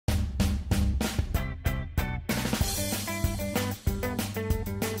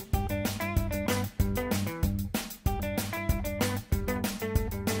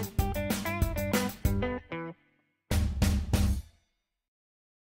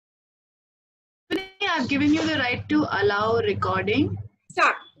I've given you the right to allow recording.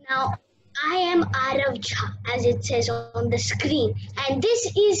 Start. Now, I am Aarav, as it says on the screen, and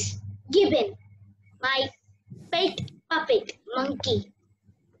this is Gibbon, my pet puppet monkey.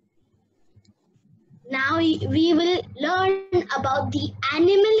 Now we will learn about the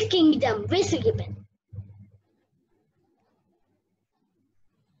animal kingdom with Gibbon.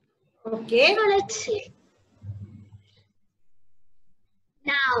 Okay. So let's see.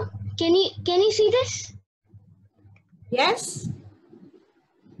 Now, can you see this? Yes.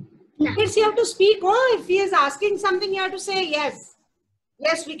 Now, Kids, you have to speak. Oh, if he is asking something, you have to say yes.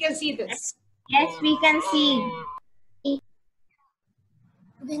 Yes, we can see this. Yes, we can see.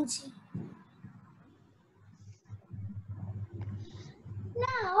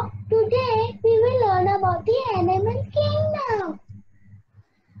 Now, today we will learn about the animal kingdom.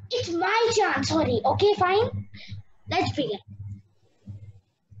 It's my chance, sorry. Okay, fine. Let's begin.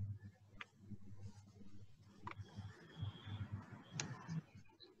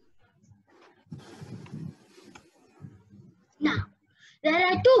 Now, there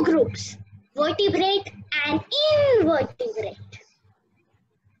are two groups, vertebrate and invertebrate.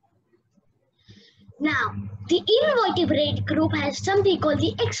 Now, the invertebrate group has something called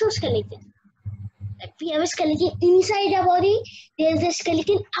the exoskeleton. Like we have a skeleton inside our body, there is a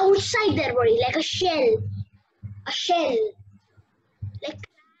skeleton outside their body, like a shell. A shell. Like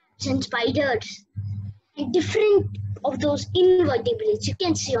crabs and spiders. And different of those invertebrates you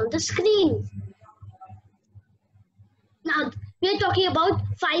can see on the screen. Now, we are talking about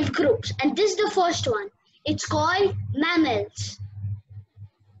 5 groups, and this is the first one. It's called mammals.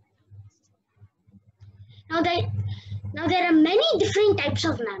 Now there are many different types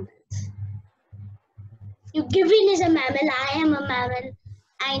of mammals. Gibbon is a mammal, I am a mammal,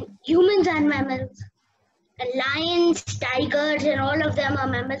 and humans are mammals. And lions, tigers, and all of them are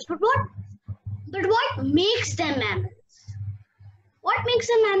mammals. But what makes them mammals? What makes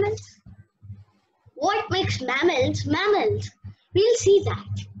them mammals? What makes mammals mammals? We'll see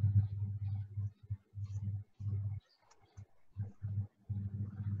that.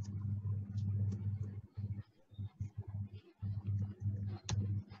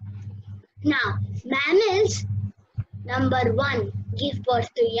 Now, mammals, number 1, give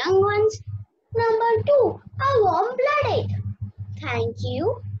birth to young ones. Number 2, are warm-blooded. Thank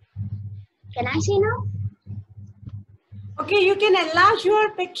you. Can I say now? Okay, you can enlarge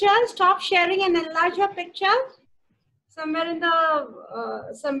your picture. Stop sharing and enlarge your picture. Somewhere in the,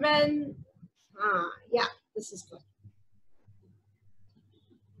 yeah, this is good.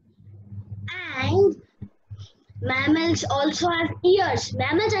 And mammals also have ears.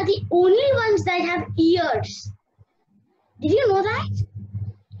 Mammals are the only ones that have ears. Did you know that?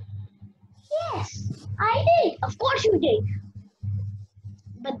 Yes, I did. Of course you did.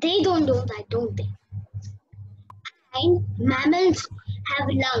 But they don't know that, don't they? And mammals have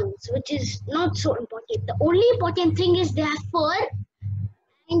lungs, which is not so important. The only important thing is they have fur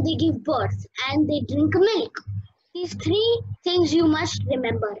and they give birth and they drink milk. These 3 things you must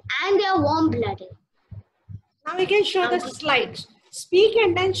remember. And they are warm-blooded. Now we can show the slide. Speak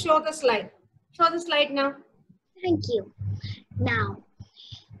and then show the slide. Show the slide now. Thank you. Now,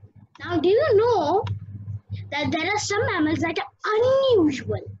 do you know that there are some mammals that are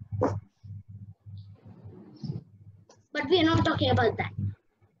unusual? But we are not talking about that.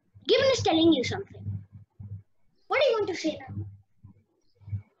 Gibbon is telling you something. What are you going to say now?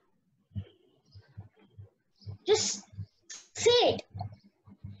 Just say it.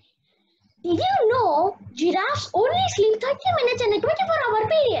 Did you know giraffes only sleep 30 minutes in a 24-hour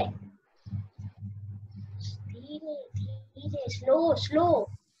period? Slow.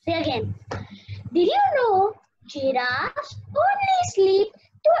 Say again. Did you know giraffes only sleep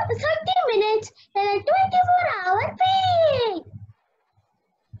 30 minutes in a 24-hour period?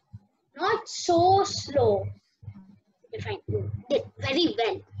 Not so slow. Fine. Did very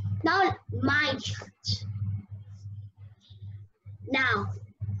well. Now my chance. Now,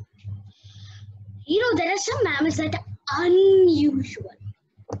 you know there are some mammals that are unusual.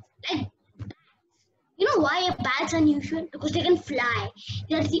 Like you know why a bat's unusual? Because they can fly.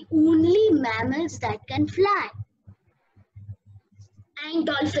 They are the only mammals that can fly. And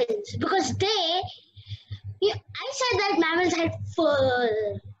dolphins, because I said that mammals had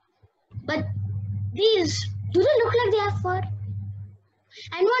fur. But these, do they look like they have fur?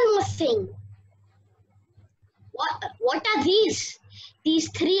 And one more thing. What are these? These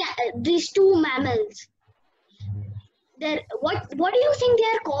 2 mammals. What do you think they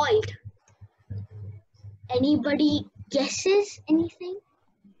are called? Anybody guesses anything?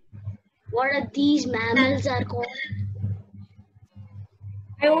 What are these mammals are called?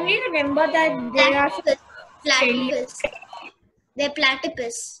 I only remember that there are Platypus. They're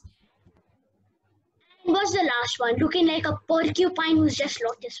platypus. And what's the last one? Looking like a porcupine who's just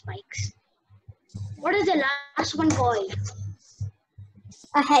lost his spikes. What is the last one called?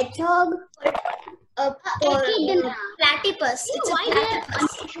 a hedgehog. Echidna. Platypus. You It's know a why they're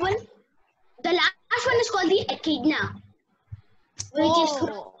platypus. unusual? The last one is called the echidna, which is from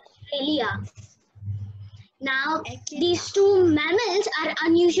Australia. Now, these two mammals are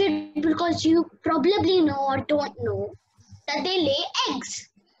unusual because you probably know or don't know that they lay eggs.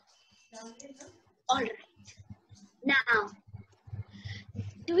 All right. Now,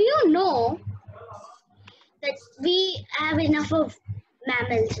 do you know that we have enough of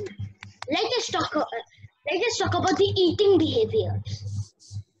mammals now? Let us talk about the eating behaviors.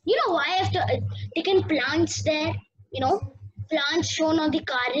 You know why I have taken plants there? You know, plants shown on the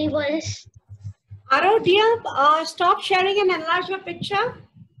carnivores. Aarav, dear, stop sharing and enlarge your picture.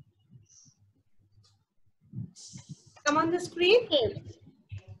 Come on the screen. Okay.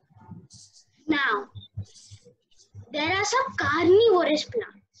 Now, there are some carnivorous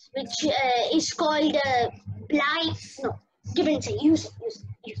plants, which is called give it a use it.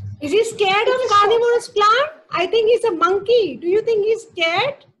 Is he scared of carnivorous plant? I think he's a monkey. Do you think he's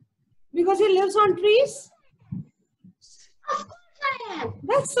scared? Because he lives on trees? Of course I am.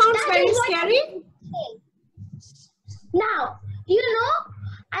 That sounds very scary. Now, you know,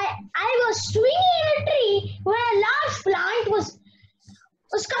 I was swinging in a tree where a large plant was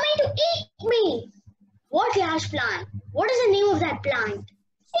coming to eat me. What large plant? What is the name of that plant?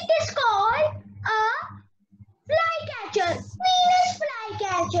 It is called a flycatcher. Venus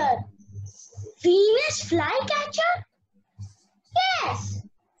flycatcher. Venus flycatcher? Yes.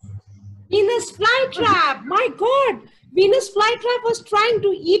 Venus flytrap. My God. Venus flytrap was trying to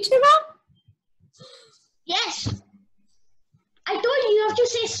eat him up? Yes. I told you you have to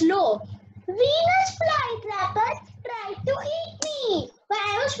say slow. Venus flytrapper tried to eat me when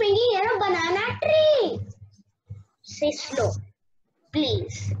I was swinging in a banana tree. Say slow,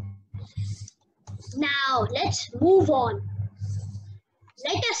 please. Now let's move on.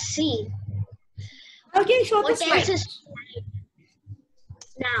 Let us see Okay, show the what else slide. is.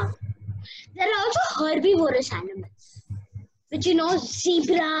 Now, there are also herbivorous animals, which you know,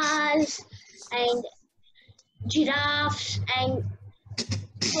 zebras and giraffes and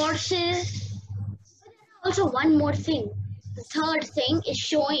horses. But also one more thing. The third thing is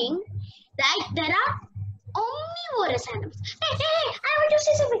showing that there are omnivorous animals. Hey, I want to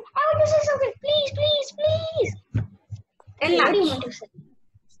say something. Please. What do you want to say?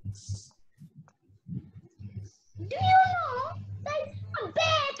 Do you know that a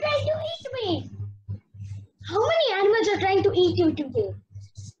bear tried to eat me? How many animals are trying to eat you today?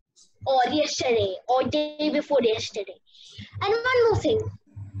 Or yesterday, or day before yesterday? And one more thing.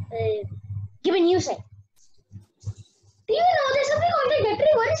 Give a new side. Do you know there's something called a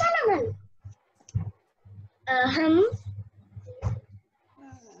detrivorous animal?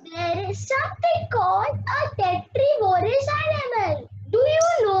 There is something called a detrivorous animal. Do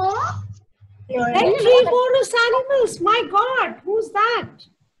you know? Detrivorous animals. My God. Who's that?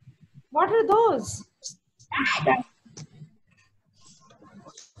 What are those? Okay,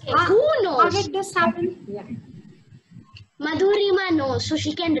 who How knows? did this happen? Yeah. Madhurima knows, so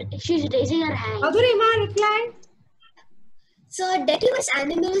she's raising her hand. Madhurima replied. So a detrivorous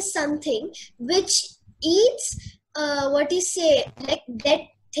animal is something which eats like dead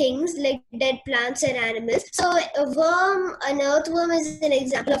things, like dead plants and animals. So a worm, an earthworm is an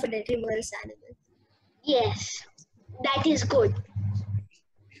example of a detrivorous animal. Yes, that is good.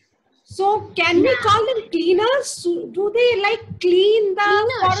 So can we call them cleaners? Do they like clean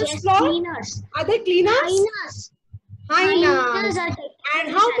the forest floor? Cleaners. Are they cleaners? Hyenas.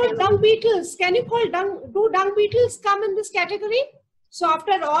 And how about dung beetles? Can you call do dung beetles come in this category? So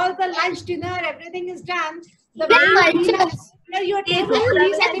after all the lunch, dinner, everything is done, the clear your table,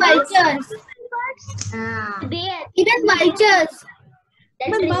 these animals. Even vultures.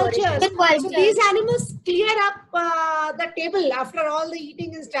 Even vultures. So these animals clear up the table after all the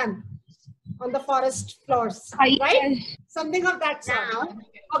eating is done on the forest floors, right? Something of that sort. Now,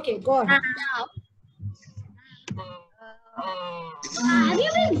 okay, go on. Have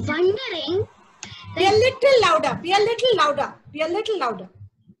you been wondering? Be a little louder. Be a little louder. Do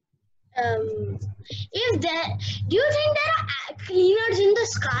you think there are cleaners in the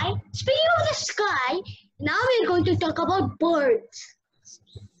sky? Speaking of the sky, now we're going to talk about birds.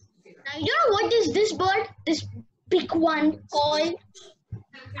 Now, you know what is this bird? This big one called? I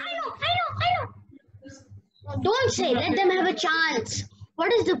know. No, don't say. Let them have a chance.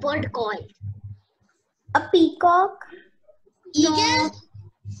 What is the bird called? A peacock. No.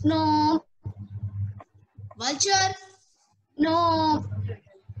 No. Vulture. No.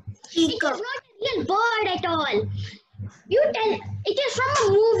 It is not a real bird at all. You tell. It is from a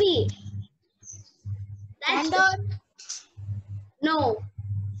movie. Condor. No.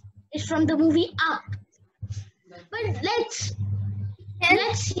 It's from the movie Up. But let's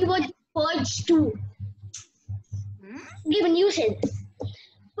see what birds do. Even you said this.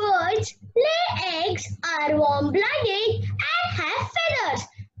 Birds lay eggs, are warm-blooded, and have feathers,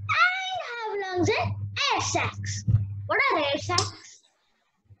 and have lungs and air sacs. What are air sacs?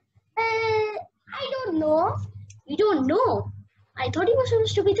 I don't know. You don't know? I thought you were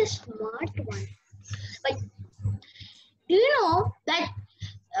supposed to be the smart one. But do you know that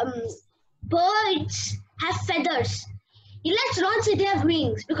birds have feathers? Let's not say they have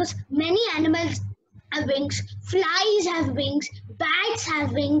wings, because many animals have wings. Flies have wings. Bats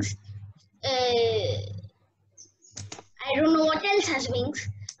have wings. I don't know what else has wings.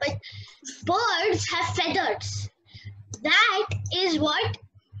 But birds have feathers. That is what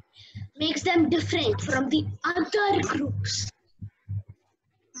makes them different from the other groups.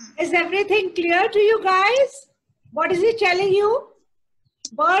 Is everything clear to you guys? What is he telling you?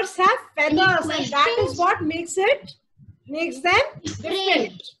 Birds have feathers, and that is what makes them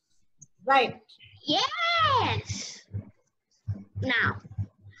different. Right. Yes. Now,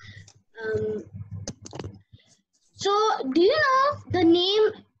 so do you know the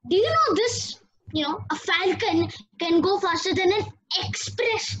name? Do you know this? You know, a falcon can go faster than an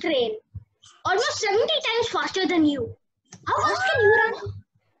express train, almost 70 times faster than you. How fast can you run?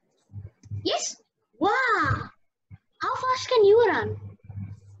 Yes. Wow. How fast can you run?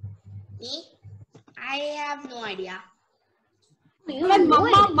 Me? I have no idea. When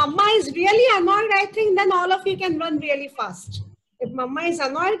Mama is really annoyed, I think then all of you can run really fast. If Mama is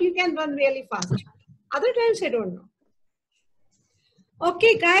annoyed, you can run really fast. Other times, I don't know.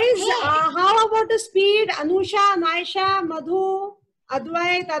 Okay, guys, how about the speed? Anusha, Naisha, Madhu,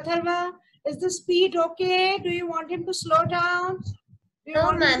 Advait, Atharva, is the speed okay? Do you want him to slow down? Do you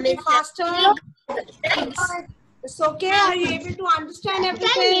want him to be faster? It's okay. Are you able to understand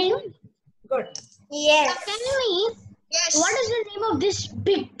everything? Good. Yes. Tell me, yes. What is the name of this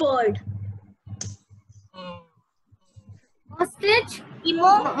big bird? Ostrich?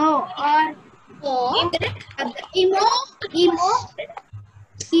 Emo?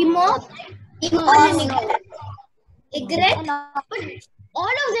 Egret? But all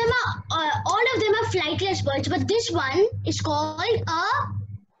of them are flightless birds. But this one is called a.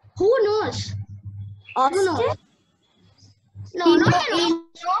 Who knows? Ostrich? No, not an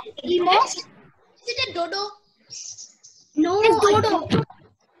ostrich. Is it a dodo? No, It's dodo.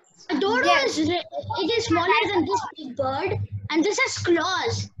 A dodo is smaller than this big bird, and this has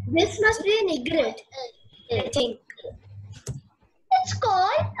claws. This must be an egret, I think. It's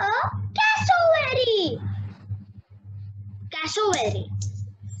called a cassowary. Cassowary.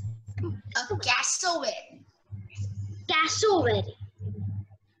 A cassowary. Cassowary.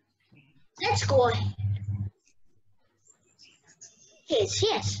 Let's go ahead. Yes,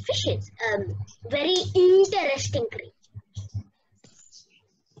 fishes. Very interesting creature.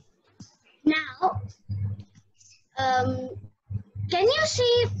 Now, can you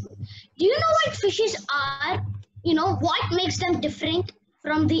see? Do you know what fishes are? You know what makes them different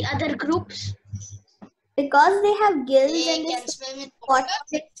from the other groups? Because they have gills They and can swim in water.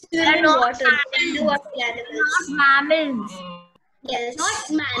 water. Not mammals. Yes. Not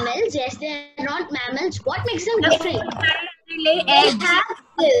mammals. Yes, they're not mammals. What makes them different? They lay eggs. They have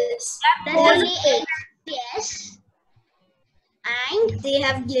gills. That they lay eggs. Yes. And They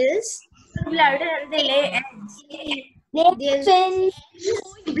have gills. They lay eggs. They Fins.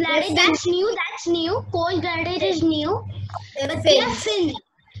 cold-blooded. That's new. Cold-blooded is new. But they have fins.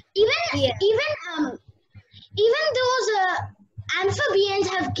 Even those amphibians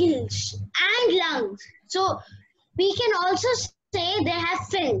have gills and lungs. So we can also say they have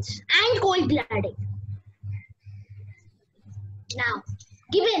fins and cold-blooded. Now,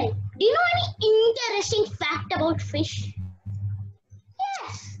 Given, do you know any interesting fact about fish?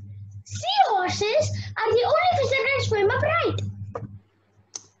 Yes, seahorses are the only fish that can swim upright.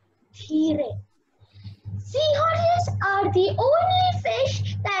 Seahorses are the only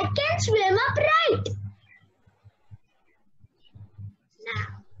fish that can swim upright. Now,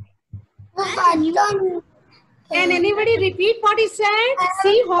 can anybody repeat what he said?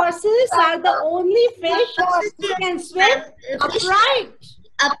 Seahorses are the only fish that can swim upright.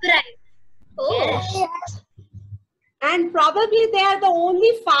 Upright. oh, Yes. And probably they are the only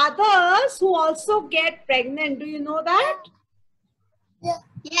fathers who also get pregnant. Do you know that?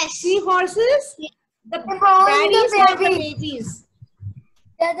 Yes. Seahorses, the daddies have the babies.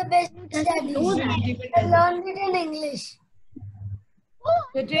 They are the best studies. I learned it in English.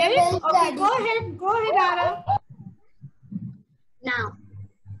 You did? Okay, go ahead, Aarav. Now,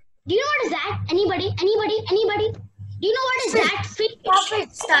 do you know what is that? Anybody? Do you know what is that? Fish.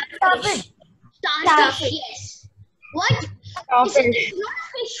 Starfish. Starfish. Yes. What? If it's not a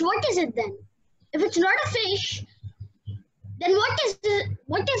fish, what is it then? If it's not a fish, then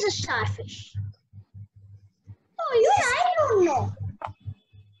what is a starfish? Oh, I don't know.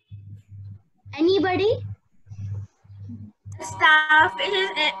 Anybody? Starfish is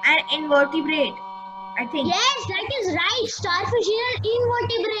an invertebrate, I think. Yes, that is right. Starfish is an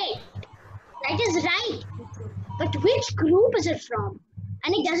invertebrate. That is right. But which group is it from?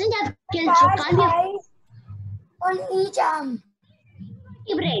 And it doesn't have gills, so it can't be on each arm.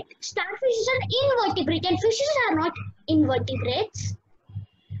 Invertebrate. Starfish is an invertebrate, and fishes are not invertebrates.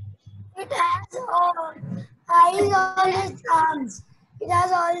 It has all eyes on its arms. It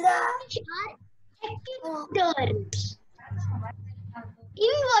has all the ectoderms.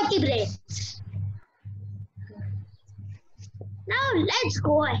 Invertebrates. Now let's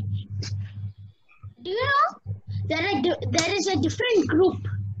go ahead. Do you know there is a different group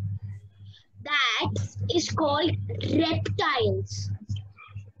that is called reptiles.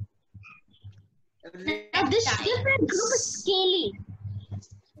 Now this different group is scaly.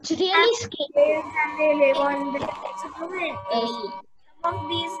 It's really scaly. And they live on the some of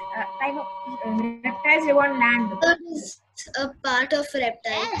these type of reptiles live on land. That is a part of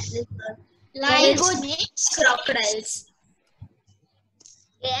reptiles. Yes. Like snakes, crocodiles.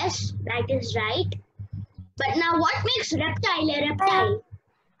 Yes, that is right. But now what makes reptile a reptile?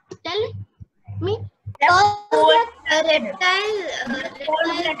 Tell me. A reptile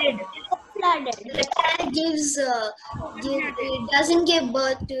doesn't give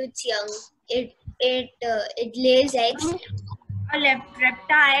birth to its young. It lays eggs. A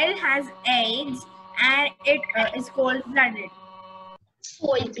reptile has eggs and it is cold-blooded.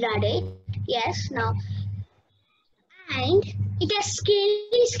 Cold-blooded, yes. Now, and it has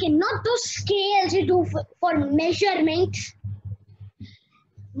scaly skin, not those scales you do for measurements.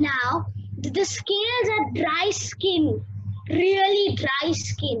 Now, the scales are dry skin, really dry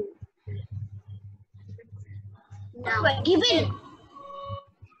skin. Now, given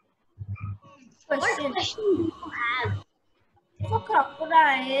what question do you have? For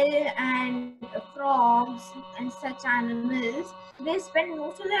crocodile and frogs and such animals, they spend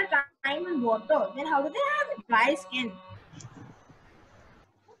most of their time in water. Then how do they have dry skin?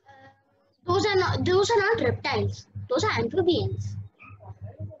 Those are not reptiles. Those are amphibians.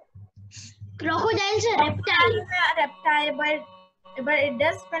 Crocodiles are reptile. A reptile, but it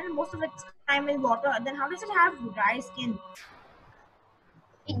does spend most of its time in water. Then how does it have dry skin?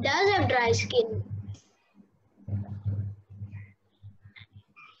 It does have dry skin.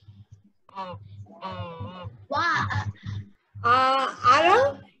 Wow.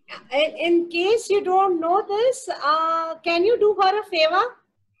 Aarav, in case you don't know this, can you do her a favor?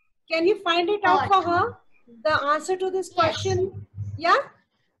 Can you find it out for her? The answer to this question? Yeah?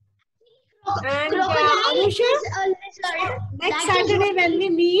 And Anusha, next Saturday when we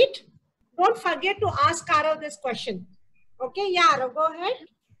meet, don't forget to ask Aarav this question. Okay, yeah, Aarav, go ahead.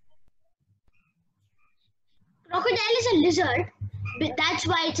 Crocodile is a lizard. That's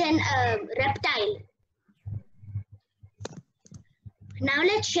why it's an reptile. Now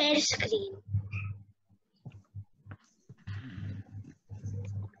let's share screen.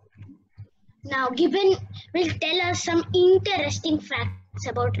 Now Gibbon will tell us some interesting facts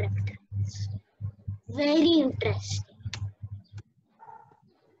about reptiles. Very interesting.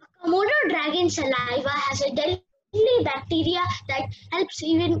 A Komodo dragon saliva has a deadly bacteria that helps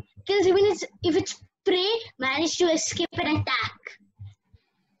kills even if its prey manage to escape an attack.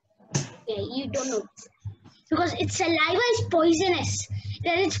 Okay, you don't know. Because its saliva is poisonous.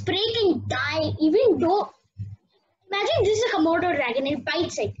 That its prey can die even though. Imagine this is a Komodo dragon and it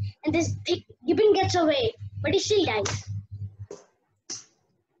bites it. And this gibbon gets away. But he still dies.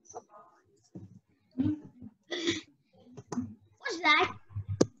 What's that?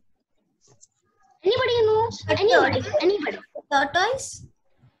 Anybody knows? Anybody? Tortoise?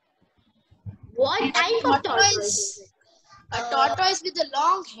 What type of tortoise? A tortoise with a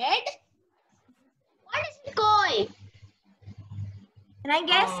long head? What is it called? And I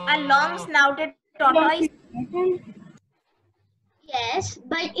guess a long-snouted tortoise. Yes,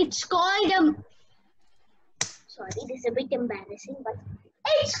 but it's called sorry, this is a bit embarrassing, but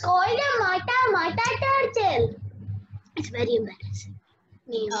it's called a mata turtle. It's very embarrassing.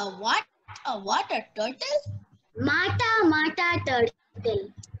 Name. What? A turtle? Mata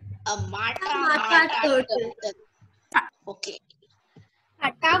turtle. A mata turtle. Okay.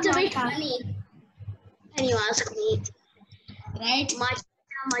 It's a bit funny. Can you ask me? Right?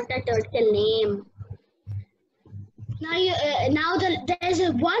 Mata turtle name. Now there's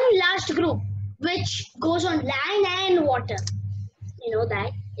one last group which goes on land and water. You know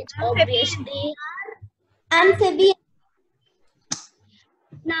that it's obvious they are Amphibian.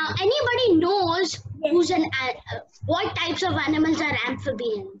 Now anybody knows what types of animals are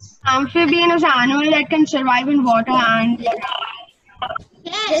amphibians? Amphibian is an animal that can survive in water and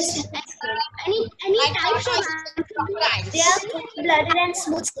Yes. Any types of amphibians? They are cold-blooded and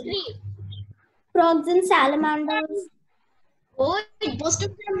smooth-skinned. Frogs and salamanders. Oh, Most of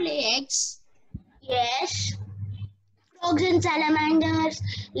them lay eggs. yes. Frogs and salamanders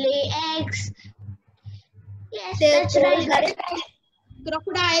lay eggs. Yes, They're that's right. cold-blooded.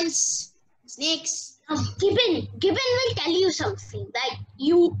 Crocodiles, snakes. Gibbon will tell you something that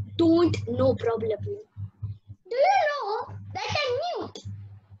you don't know probably. Do you know that a newt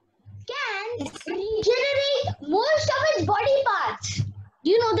can regenerate most of its body parts? Do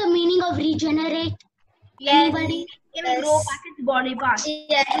you know the meaning of regenerate? Anybody? It can grow back its body part.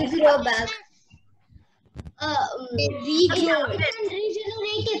 Yeah, it grow back. It can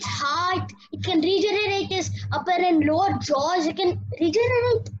regenerate its heart. It can regenerate its upper and lower jaws. It can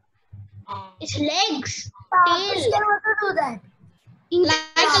regenerate its legs, tail. do that. Like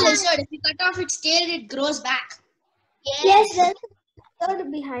a lizard, if you cut off its tail, it grows back. Yes, there's a bird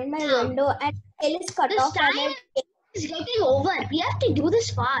behind my window and tail is cut This off. time is getting over. We have to do this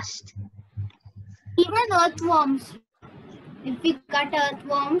fast. even earthworms. If we cut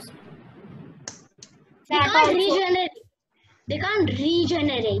earthworms, They can't regenerate. They can't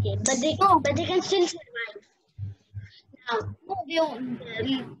regenerate it, but they can still survive. Now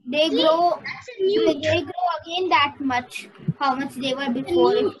they grow. that's a newt. They grow again that much. How much they were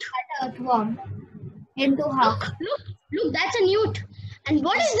before. If we cut earthworm into half. Look, that's a newt. And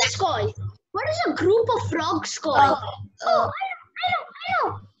what is this called? What is a group of frogs called? I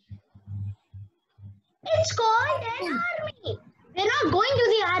know. It's called an army. We're not going to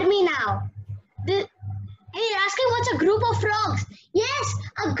the army now. You're asking what's a group of frogs? Yes,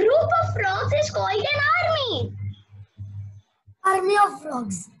 a group of frogs is called an army. Army of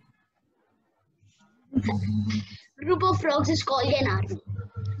frogs. Group of frogs is called an army.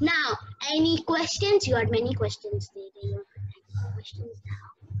 Now, any questions? You had many questions there. You have questions now.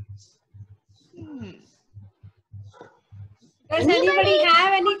 Does anybody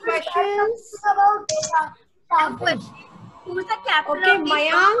have any questions? Who's the captain Okay, of the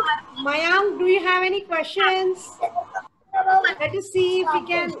Mayank, do you have any questions? Let us see if we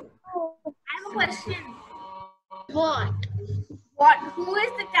can. I have a question. What? Who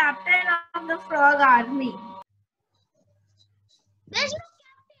is the captain of the frog army? There's no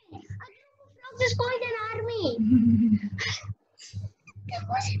captain. A group of frogs is called an army.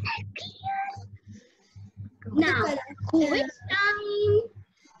 Wasn't that clear? Now,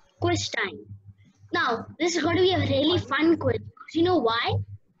 quiz time. Now, this is going to be a really fun quiz. You know why?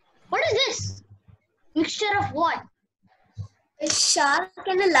 What is this? Mixture of what? A shark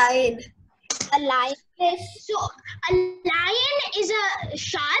and a lion. A lionfish. So, a lion is a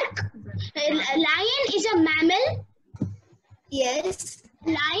shark. A lion is a mammal. Yes.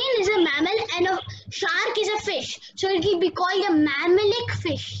 Lion is a mammal and a shark is a fish. So, it will be called a mammalic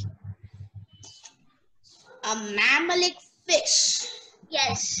fish. A mammalic fish.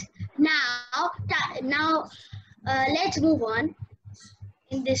 Yes. Now, let's move on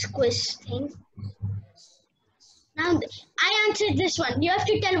in this quiz thing. Now, I answered this one. You have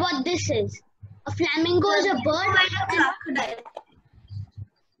to tell what this is. A flamingo is a bird.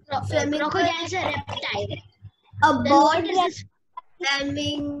 Flamingo. Crocodile is a reptile. A Then bird what is this?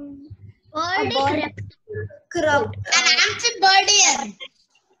 landing. Bird Crop. An amphibian.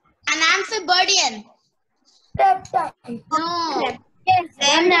 An amphibian. Reptile. No. Yes.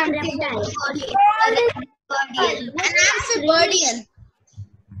 An Reptile. An amphibian.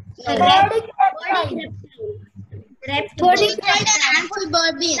 Reptile. It's called an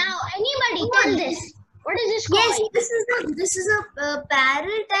amphibian. Now, anybody tell this. What is this Yes, called? this is a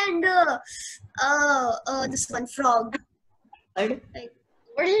parrot and this one frog. What is it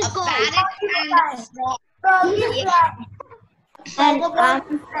A called? parrot and a frog.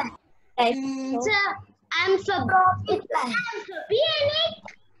 It's a amphibianic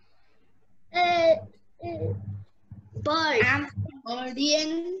bird.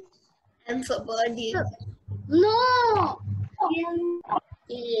 Amphibian. No.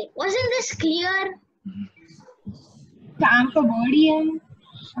 Wasn't this clear? The amphibian,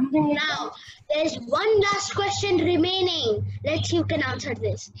 something like Now, there's one last question remaining. Let's see who can answer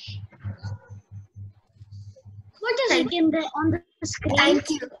this. What is written there on the screen? Thank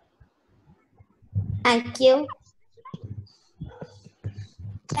you. Thank you.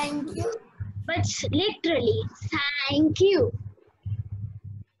 Thank you. But literally, thank you.